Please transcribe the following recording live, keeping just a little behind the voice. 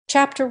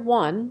Chapter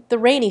 1 The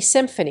Rainy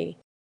Symphony.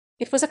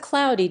 It was a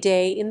cloudy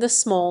day in the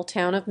small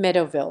town of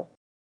Meadowville.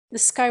 The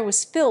sky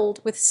was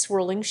filled with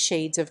swirling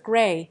shades of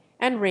gray,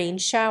 and rain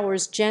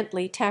showers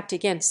gently tapped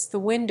against the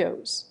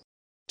windows.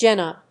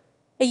 Jenna,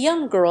 a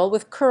young girl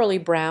with curly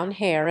brown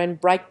hair and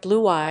bright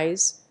blue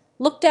eyes,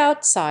 looked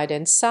outside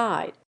and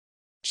sighed.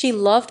 She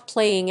loved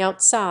playing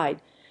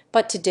outside,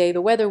 but today the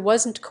weather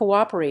wasn't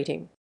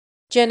cooperating.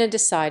 Jenna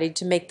decided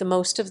to make the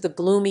most of the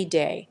gloomy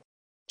day.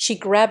 She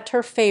grabbed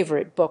her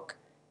favorite book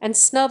and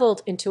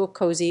snuggled into a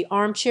cozy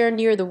armchair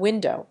near the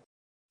window.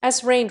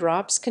 As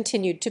raindrops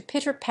continued to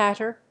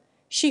pitter-patter,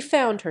 she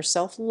found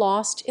herself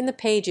lost in the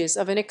pages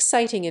of an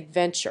exciting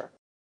adventure.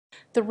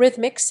 The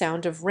rhythmic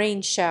sound of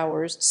rain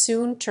showers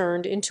soon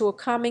turned into a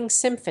calming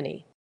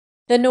symphony.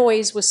 The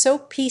noise was so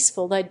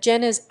peaceful that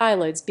Jenna's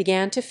eyelids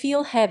began to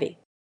feel heavy.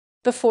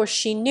 Before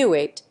she knew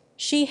it,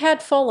 she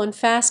had fallen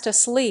fast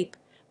asleep,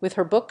 with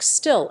her book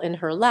still in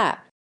her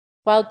lap.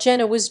 While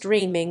Jenna was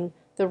dreaming,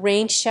 the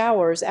rain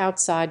showers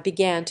outside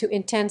began to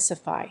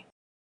intensify.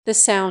 The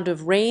sound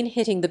of rain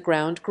hitting the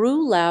ground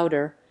grew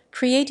louder,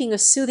 creating a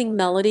soothing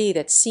melody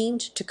that seemed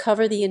to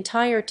cover the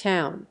entire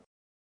town.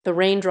 The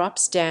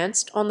raindrops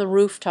danced on the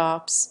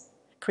rooftops,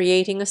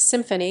 creating a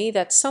symphony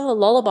that sung a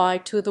lullaby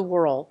to the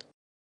world.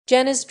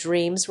 Jenna's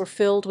dreams were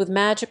filled with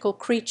magical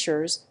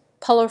creatures,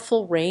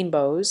 colorful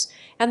rainbows,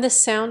 and the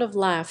sound of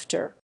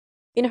laughter.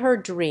 In her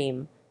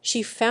dream,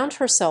 she found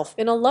herself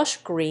in a lush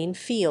green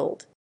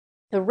field.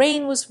 The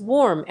rain was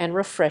warm and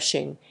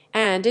refreshing,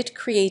 and it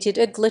created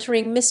a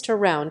glittering mist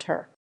around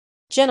her.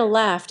 Jenna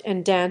laughed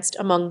and danced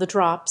among the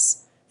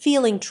drops,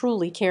 feeling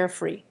truly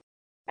carefree.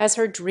 As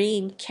her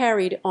dream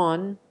carried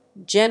on,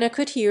 Jenna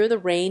could hear the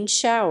rain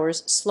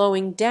showers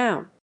slowing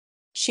down.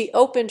 She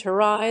opened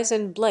her eyes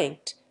and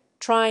blinked,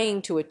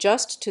 trying to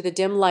adjust to the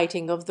dim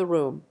lighting of the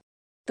room.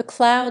 The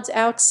clouds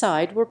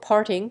outside were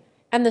parting,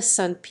 and the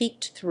sun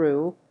peeked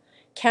through,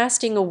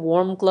 casting a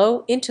warm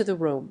glow into the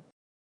room.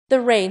 The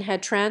rain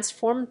had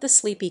transformed the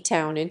sleepy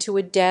town into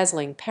a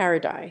dazzling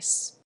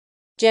paradise.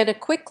 Jenna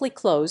quickly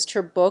closed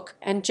her book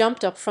and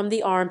jumped up from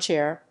the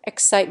armchair,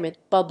 excitement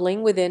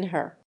bubbling within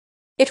her.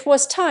 It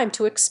was time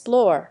to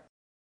explore.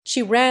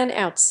 She ran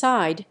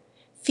outside,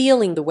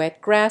 feeling the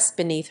wet grass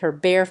beneath her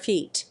bare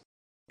feet.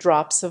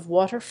 Drops of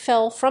water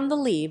fell from the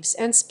leaves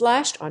and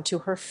splashed onto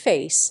her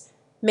face,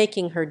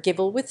 making her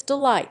giggle with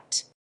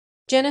delight.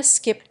 Jenna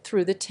skipped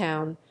through the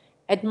town,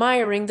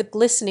 admiring the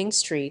glistening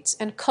streets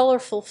and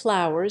colorful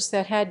flowers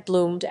that had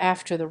bloomed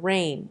after the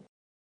rain.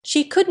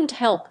 She couldn't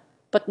help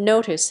but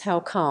notice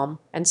how calm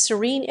and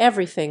serene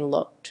everything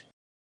looked.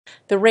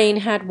 The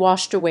rain had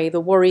washed away the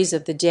worries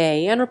of the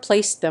day and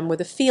replaced them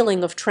with a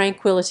feeling of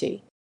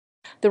tranquility.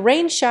 The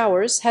rain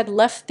showers had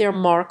left their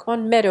mark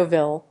on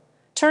Meadowville,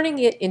 turning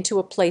it into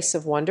a place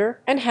of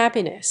wonder and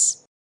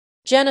happiness.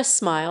 Jenna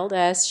smiled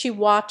as she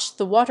watched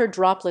the water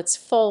droplets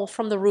fall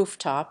from the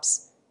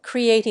rooftops,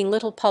 creating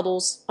little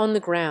puddles on the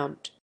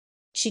ground.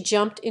 She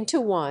jumped into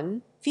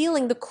one,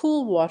 feeling the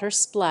cool water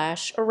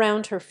splash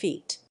around her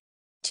feet.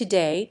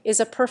 "Today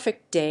is a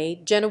perfect day,"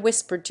 Jenna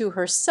whispered to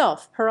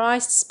herself, her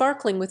eyes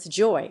sparkling with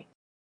joy.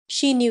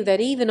 She knew that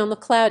even on the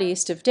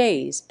cloudiest of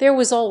days there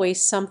was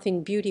always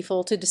something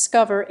beautiful to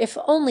discover if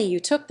only you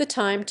took the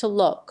time to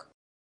look.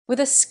 With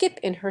a skip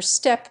in her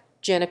step,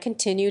 Jenna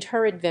continued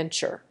her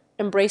adventure,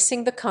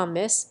 embracing the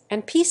calmness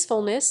and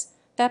peacefulness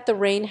that the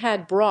rain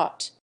had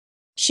brought.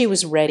 She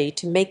was ready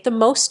to make the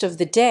most of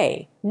the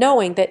day,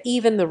 knowing that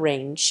even the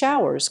rain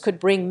showers could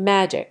bring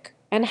magic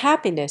and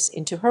happiness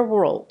into her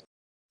world.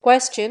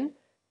 Question: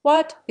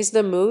 what is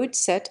the mood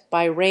set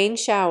by rain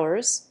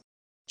showers?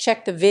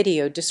 Check the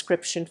video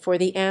description for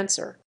the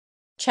answer.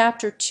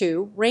 Chapter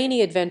 2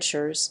 Rainy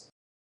Adventures.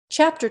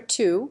 Chapter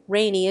 2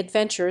 Rainy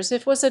Adventures.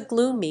 It was a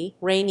gloomy,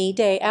 rainy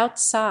day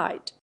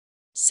outside.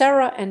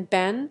 Sarah and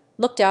Ben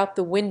looked out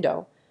the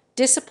window,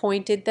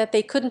 disappointed that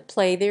they couldn't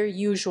play their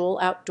usual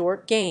outdoor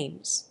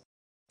games.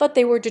 But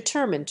they were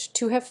determined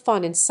to have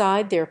fun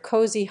inside their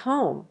cozy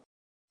home.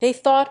 They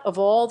thought of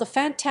all the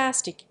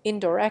fantastic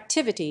indoor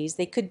activities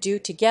they could do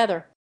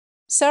together.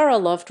 Sarah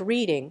loved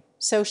reading,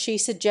 so she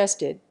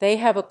suggested they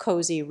have a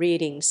cozy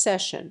reading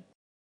session.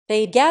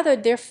 They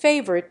gathered their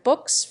favorite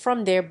books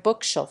from their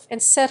bookshelf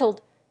and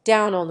settled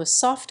down on the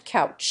soft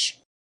couch.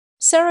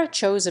 Sarah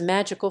chose a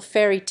magical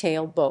fairy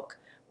tale book,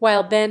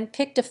 while Ben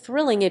picked a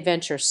thrilling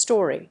adventure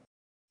story.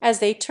 As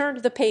they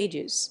turned the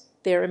pages,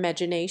 their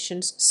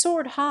imaginations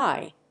soared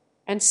high,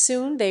 and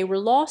soon they were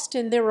lost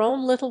in their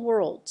own little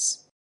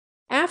worlds.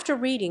 After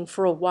reading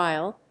for a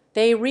while,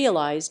 they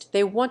realized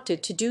they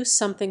wanted to do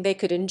something they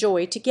could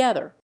enjoy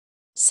together.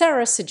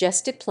 Sarah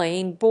suggested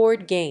playing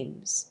board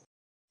games.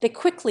 They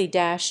quickly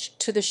dashed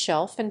to the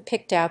shelf and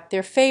picked out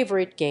their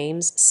favorite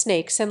games,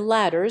 Snakes and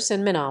Ladders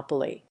and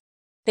Monopoly.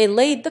 They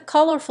laid the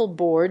colorful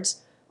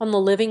boards on the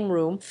living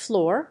room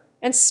floor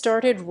and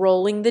started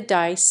rolling the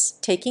dice,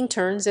 taking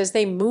turns as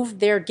they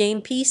moved their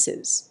game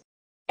pieces.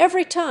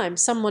 Every time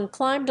someone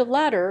climbed a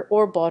ladder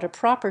or bought a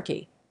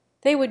property,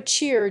 they would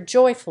cheer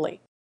joyfully.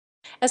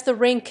 As the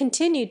rain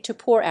continued to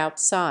pour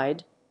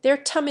outside, their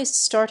tummies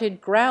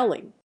started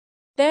growling.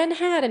 then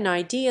had an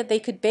idea they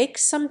could bake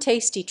some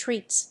tasty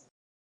treats.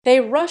 They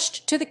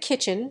rushed to the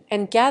kitchen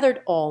and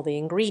gathered all the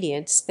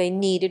ingredients they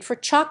needed for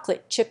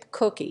chocolate chip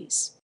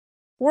cookies.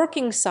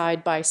 Working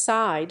side by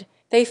side,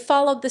 they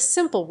followed the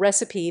simple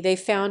recipe they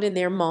found in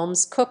their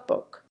mom's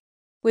cookbook.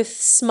 With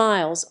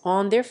smiles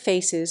on their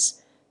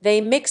faces,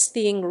 they mixed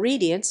the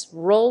ingredients,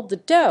 rolled the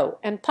dough,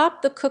 and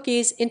popped the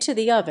cookies into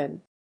the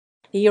oven.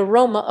 The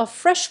aroma of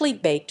freshly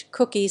baked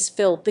cookies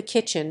filled the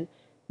kitchen,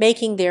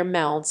 making their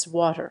mouths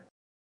water.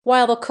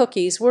 While the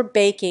cookies were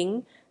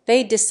baking,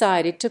 they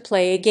decided to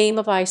play a game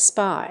of I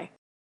Spy.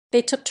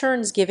 They took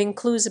turns giving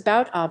clues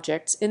about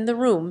objects in the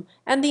room,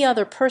 and the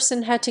other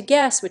person had to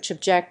guess which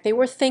object they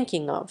were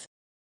thinking of.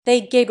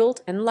 They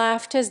giggled and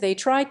laughed as they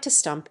tried to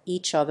stump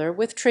each other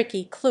with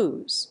tricky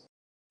clues.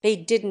 They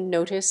didn't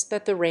notice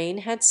that the rain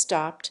had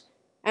stopped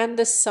and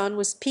the sun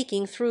was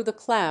peeking through the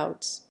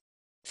clouds.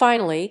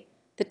 Finally,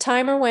 the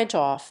timer went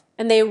off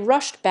and they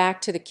rushed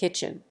back to the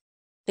kitchen.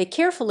 They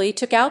carefully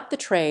took out the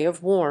tray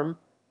of warm,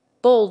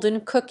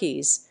 golden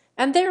cookies,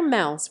 and their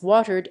mouths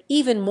watered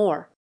even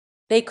more.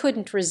 They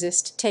couldn't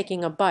resist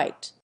taking a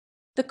bite.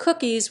 The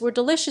cookies were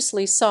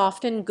deliciously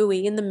soft and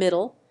gooey in the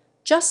middle,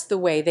 just the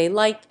way they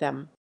liked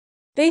them.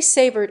 They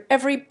savored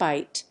every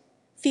bite,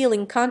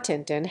 feeling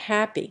content and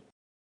happy.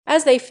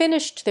 As they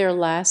finished their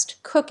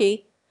last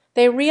cookie,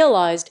 they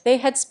realized they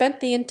had spent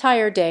the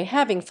entire day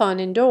having fun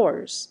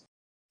indoors.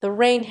 The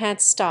rain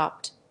had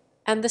stopped,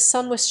 and the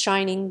sun was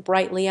shining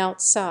brightly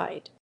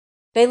outside.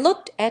 They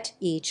looked at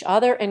each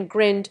other and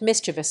grinned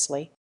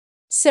mischievously.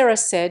 Sarah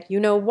said, "You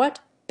know what,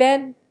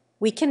 Ben?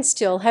 We can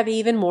still have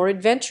even more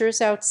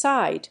adventures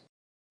outside."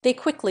 They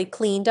quickly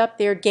cleaned up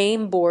their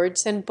game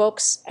boards and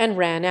books and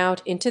ran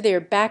out into their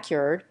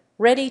backyard,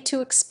 ready to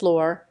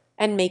explore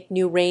and make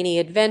new rainy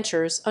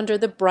adventures under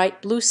the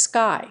bright blue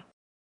sky.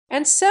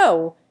 And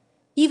so,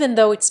 even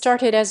though it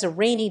started as a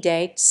rainy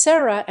day,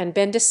 Sarah and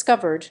Ben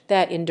discovered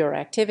that indoor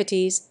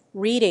activities,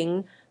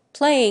 reading,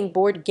 playing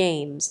board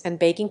games, and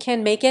baking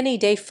can make any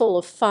day full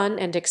of fun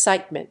and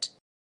excitement.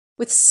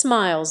 With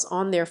smiles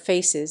on their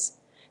faces,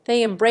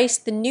 they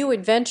embraced the new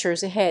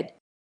adventures ahead.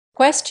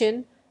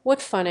 Question: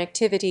 what fun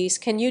activities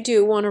can you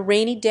do on a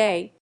rainy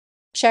day?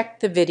 Check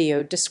the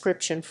video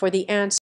description for the answer.